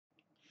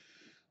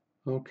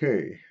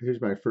Okay, here's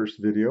my first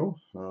video.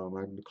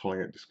 I'm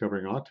calling it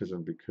Discovering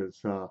Autism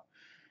because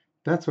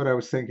that's what I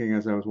was thinking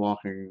as I was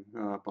walking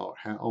about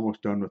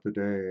almost done with the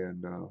day.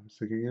 And I was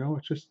thinking,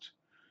 it's just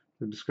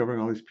discovering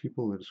all these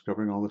people and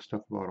discovering all this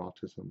stuff about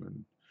autism.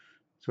 And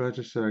so I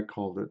just said I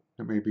called it.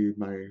 It may be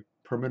my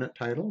permanent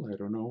title, I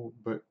don't know.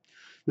 But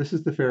this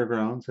is the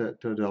fairgrounds at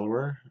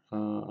Delaware,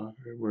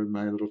 where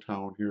my little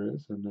town here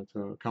is, and it's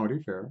a county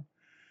fair.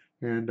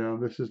 And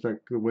this is like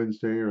the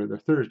Wednesday or the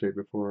Thursday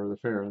before the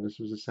fair. And this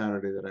was a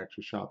Saturday that I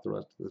actually shot the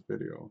rest of this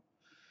video.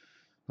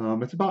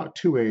 It's about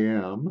 2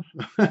 a.m.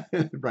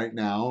 right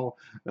now,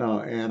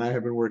 and I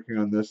have been working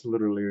on this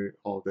literally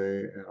all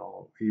day and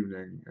all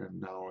evening and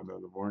now in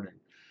the morning.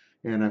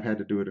 And I've had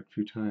to do it a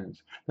few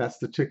times. That's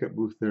the ticket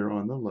booth there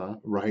on the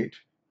left, right,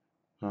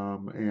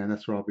 and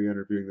that's where I'll be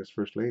interviewing this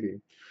first lady.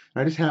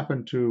 I just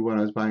happened to, when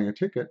I was buying a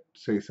ticket,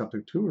 say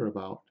something to her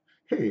about,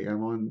 hey,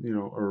 I'm on,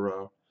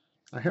 or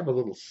I have a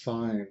little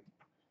sign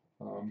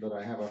that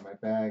I have on my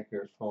bag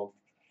here. It's called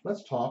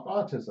 "Let's Talk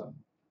Autism."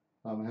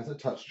 Has it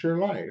touched your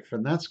life?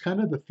 And that's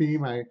kind of the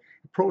theme I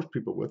approach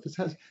people with. It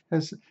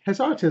has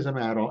autism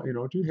at all?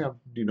 Do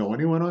you know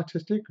anyone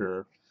autistic?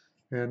 Or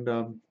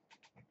and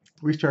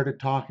we started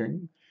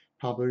talking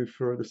probably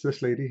for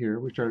this lady here.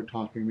 We started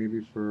talking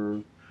maybe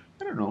for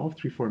I don't know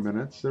 3-4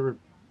 minutes. There were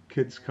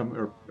kids come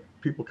or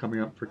people coming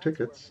up for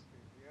tickets,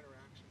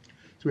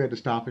 so we had to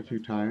stop a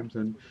few times,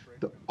 and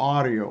the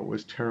audio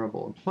was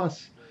terrible. And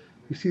plus,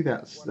 you see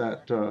that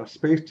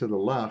space to the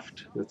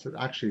left that's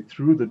actually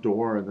through the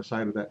door and the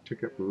side of that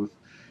ticket booth.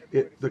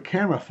 The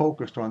camera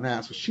focused on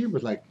that, so she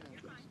was like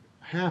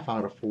half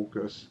out of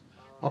focus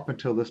up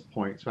until this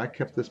point. So I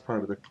kept this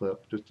part of the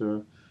clip just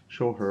to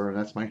show her, and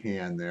that's my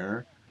hand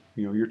there.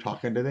 You're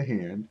talking to the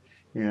hand,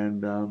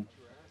 and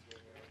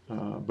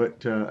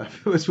but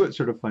what's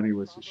sort of funny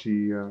was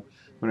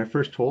when I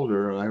first told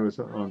her I was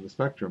on the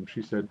spectrum,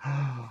 she said,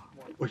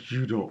 "Well,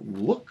 you don't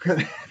look."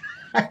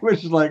 I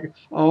was like,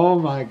 "Oh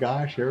my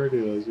gosh, here it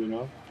is."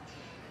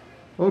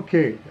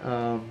 Okay,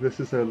 this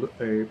is a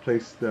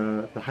place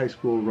the high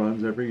school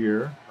runs every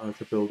year.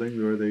 It's a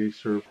building where they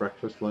serve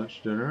breakfast,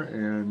 lunch, dinner,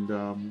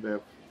 and they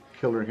have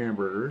killer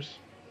hamburgers.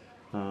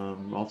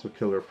 Also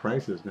killer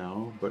prices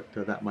now, but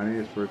that money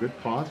is for a good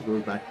cause. It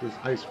goes back to this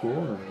high school,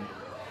 and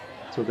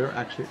so they're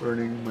actually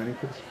earning money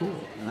for the school.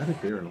 And I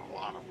think they earn a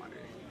lot of money.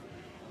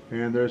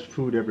 And there's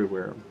food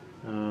everywhere.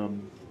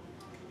 Um,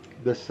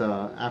 this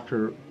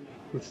after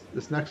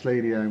this next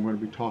lady I'm going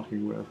to be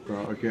talking with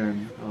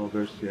again. Oh,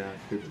 there's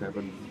kids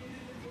having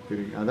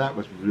getting. That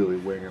was really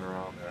winging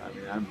around there. I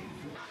mean, I'm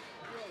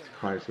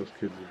surprised those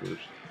kids were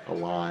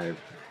alive.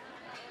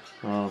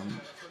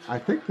 Um, I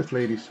think this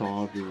lady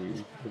saw the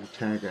little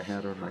tag I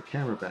had on my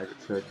camera bag.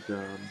 It said,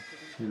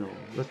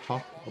 let's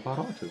talk about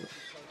autism.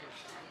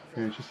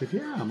 And she said,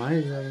 yeah,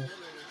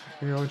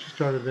 and she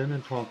started in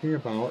and talking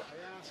about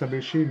somebody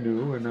she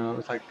knew, and it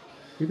was like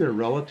either a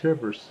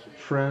relative or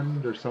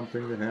friend or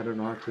something that had an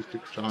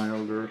autistic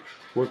child or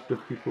worked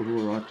with people who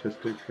were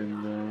autistic,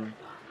 and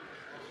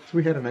so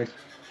we had a nice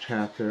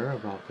chat there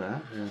about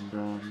that,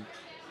 and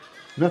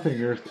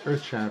nothing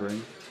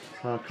earth-shattering.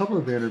 A couple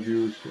of the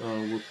interviews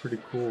were pretty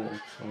cool.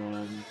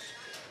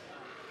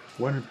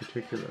 One in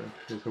particular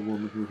was a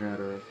woman who had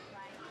a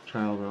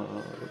child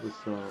that was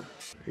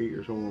 8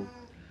 years old.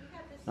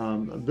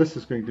 This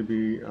is going to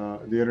be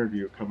the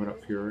interview coming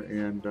up here,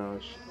 and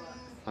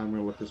I'm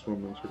going to let this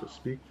woman sort of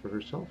speak for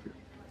herself here.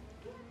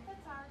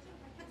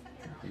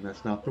 And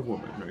that's not the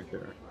woman right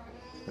there.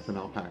 That's an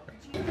alpaca.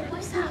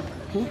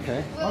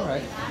 Okay, all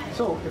right.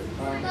 So,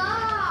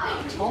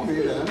 tell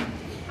me then,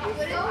 how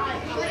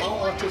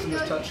autism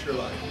has touched your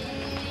life?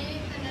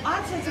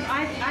 Autism,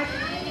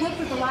 I've worked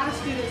with a lot of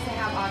students that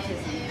have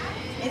autism.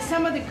 And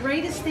some of the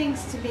greatest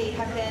things to me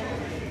have been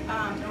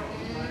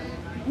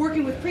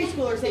working with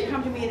preschoolers that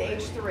come to me at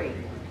age 3.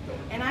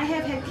 And I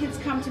have had kids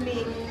come to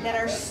me that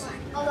have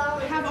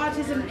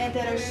autism and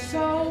that are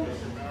so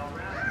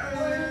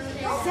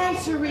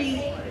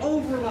sensory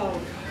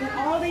overload that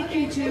all they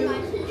can do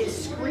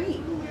is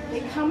scream.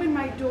 They come in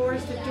my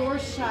doors, the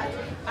door's shut.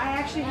 I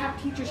actually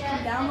have teachers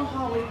come down the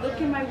hallway,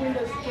 look in my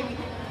windows and give me,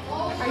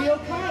 are you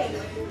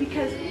okay?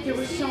 Because there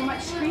was so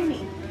much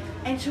screaming.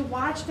 And to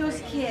watch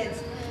those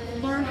kids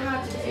learn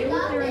how to deal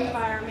with their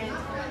environment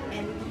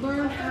and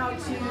learn how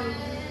to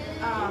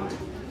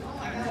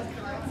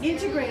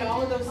integrate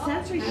all of those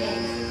sensory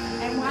things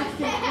and watch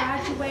them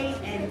graduate,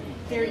 and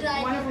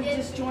one of them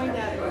just joined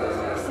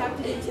was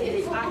accepted into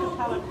this a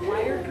cappella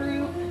choir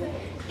group,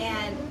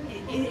 and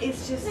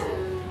it's just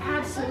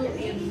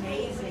absolutely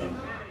amazing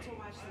to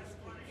watch these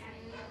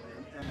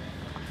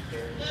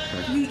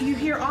kids. You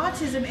hear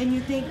autism and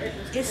you think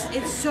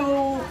it's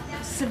so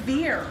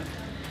severe,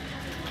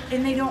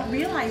 and they don't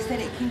realize that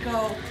it can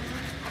go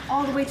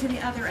all the way to the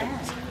other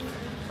end.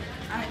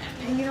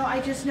 I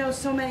just know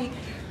some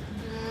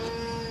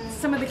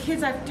of the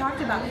kids I've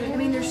talked about, I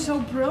mean, they're so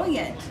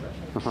brilliant.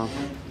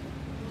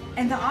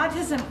 And the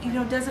autism,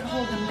 doesn't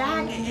hold them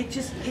back. It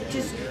just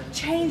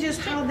changes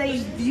how they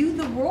view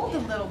the world a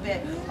little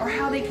bit, or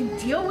how they can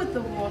deal with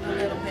the world a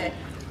little bit.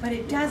 But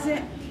it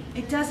doesn't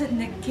it doesn't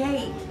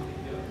negate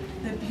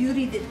the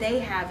beauty that they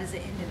have as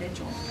an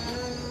individual.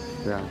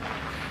 Yeah.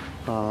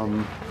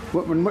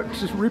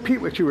 Just repeat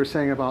what you were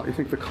saying about you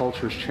think the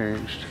culture's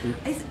changed.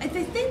 I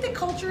think the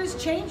culture is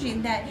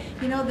changing. That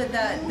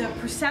the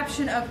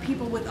perception of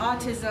people with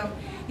autism,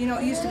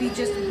 it used to be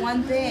just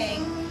one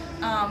thing,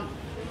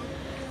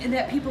 and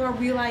that people are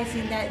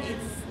realizing that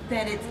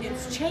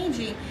it's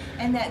changing,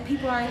 and that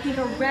people are, I think,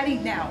 are ready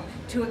now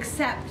to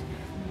accept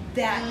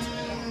that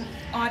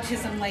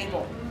autism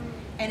label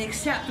and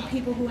accept the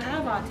people who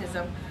have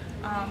autism.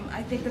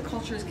 I think the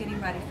culture is getting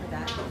ready for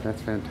that.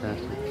 That's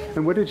fantastic.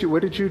 And what did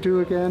you do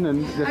again?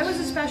 And I was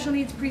a special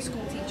needs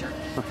preschool teacher.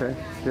 Okay,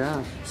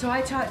 yeah. So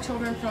I taught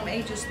children from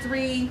ages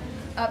 3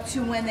 up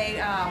to when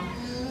they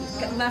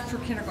left for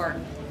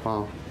kindergarten.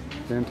 Wow,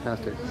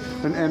 fantastic.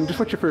 And just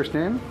what's your first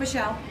name?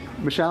 Michelle.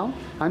 Michelle,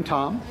 I'm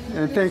Tom,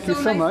 and thank you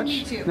so much.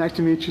 Nice to meet you. Nice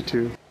to meet you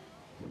too.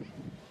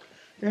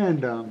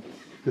 And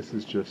this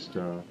is just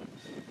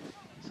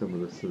some of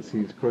the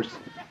scenes. Of course,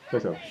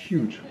 there's a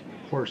huge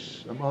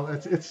horse. Well,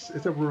 it's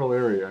a rural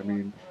area. I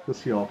mean, you'll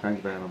see all kinds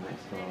of animals.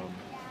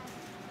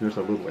 There's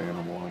a little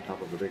animal on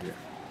top of a big animal.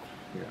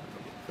 Yeah.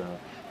 But,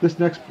 this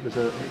next is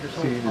a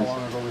scene is. How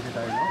long ago was he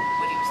diagnosed?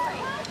 When he was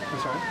 3. I'm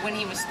sorry? When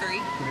he was 3.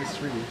 When he was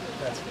 3.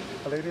 That's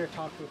a lady I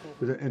talked with.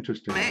 Is it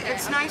interesting?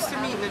 It's nice to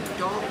meet an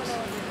adult.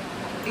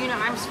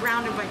 I'm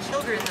surrounded by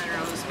children that are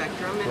on the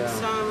spectrum, and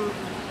some,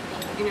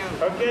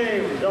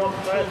 Okay, result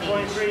class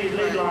 23,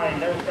 lead line,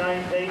 no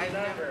time, page I've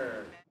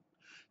number.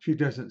 She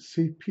doesn't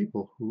see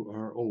people who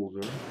are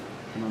older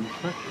and on the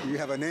spectrum. You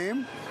have a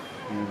name?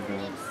 And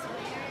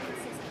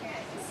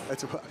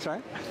That's a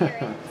sorry?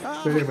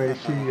 but anyway,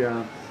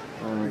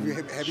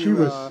 she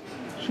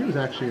was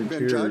actually in been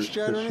tears judged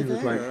yet or because she was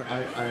anything, like, or?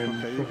 I'm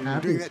Okay, so you're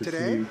happy doing to that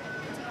today? see.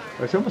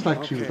 It's almost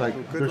like she was Okay, like,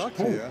 well, good there's luck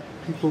to hope. you.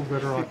 People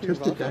that are You're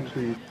autistic welcome.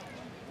 actually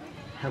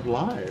have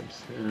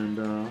lives, and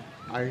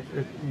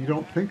you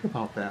don't think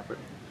about that, but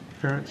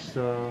parents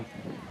don't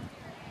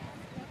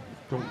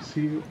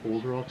see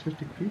older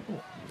autistic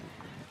people.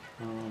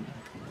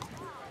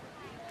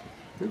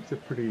 It was a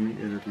pretty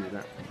interview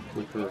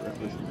with her.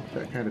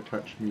 That kind of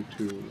touched me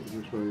too. It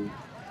was really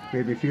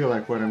made me feel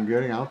like what I'm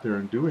getting out there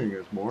and doing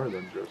is more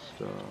than just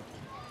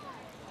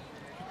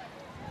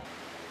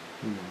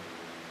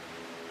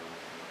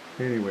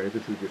Anyway,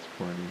 this gets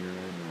corny here,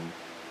 I know.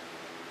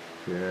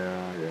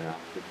 Yeah,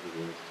 it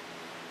is.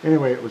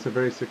 Anyway, it was a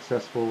very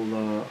successful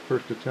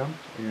first attempt,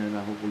 and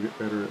I hope we'll get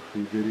better at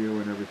the video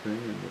and everything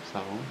and the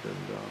sound.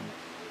 And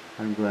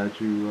I'm glad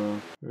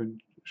you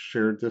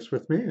shared this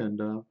with me,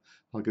 and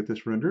I'll get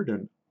this rendered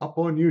and up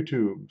on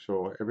YouTube.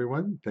 So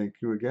everyone, thank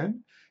you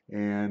again,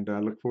 and I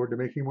look forward to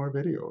making more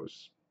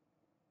videos.